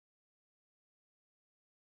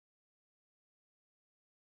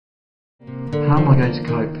How am I going to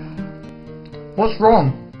cope? What's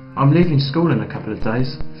wrong? I'm leaving school in a couple of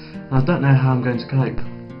days, and I don't know how I'm going to cope.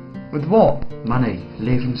 With what? Money,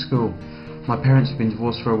 leaving school. My parents have been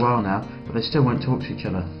divorced for a while now, but they still won't talk to each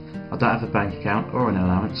other. I don't have a bank account or an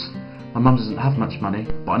allowance. My mum doesn't have much money,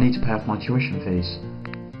 but I need to pay off my tuition fees.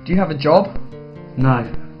 Do you have a job? No,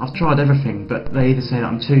 I've tried everything, but they either say that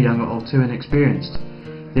I'm too young or too inexperienced.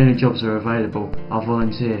 The only jobs that are available are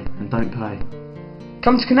volunteer and don't pay.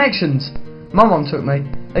 Come to Connections. My mum took me.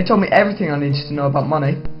 They told me everything I needed to know about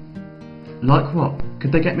money. Like what?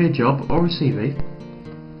 Could they get me a job or a CV?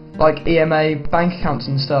 Like EMA, bank accounts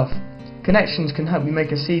and stuff. Connections can help you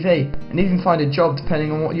make a CV and even find a job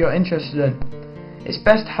depending on what you're interested in. It's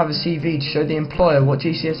best to have a CV to show the employer what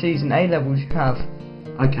GCSEs and A-levels you have.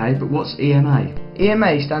 Okay, but what's EMA?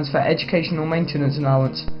 EMA stands for Educational Maintenance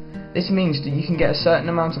Allowance. This means that you can get a certain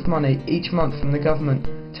amount of money each month from the government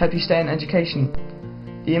to help you stay in education.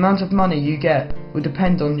 The amount of money you get will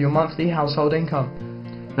depend on your monthly household income.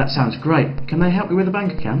 That sounds great. Can they help me with a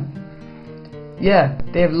bank account? Yeah,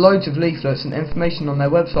 they have loads of leaflets and information on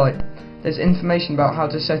their website. There's information about how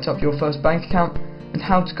to set up your first bank account and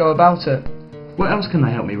how to go about it. What else can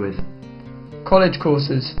they help me with? College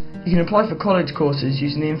courses. You can apply for college courses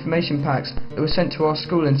using the information packs that were sent to our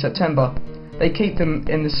school in September. They keep them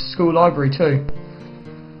in the school library too.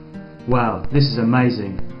 Wow, this is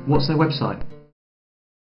amazing. What's their website?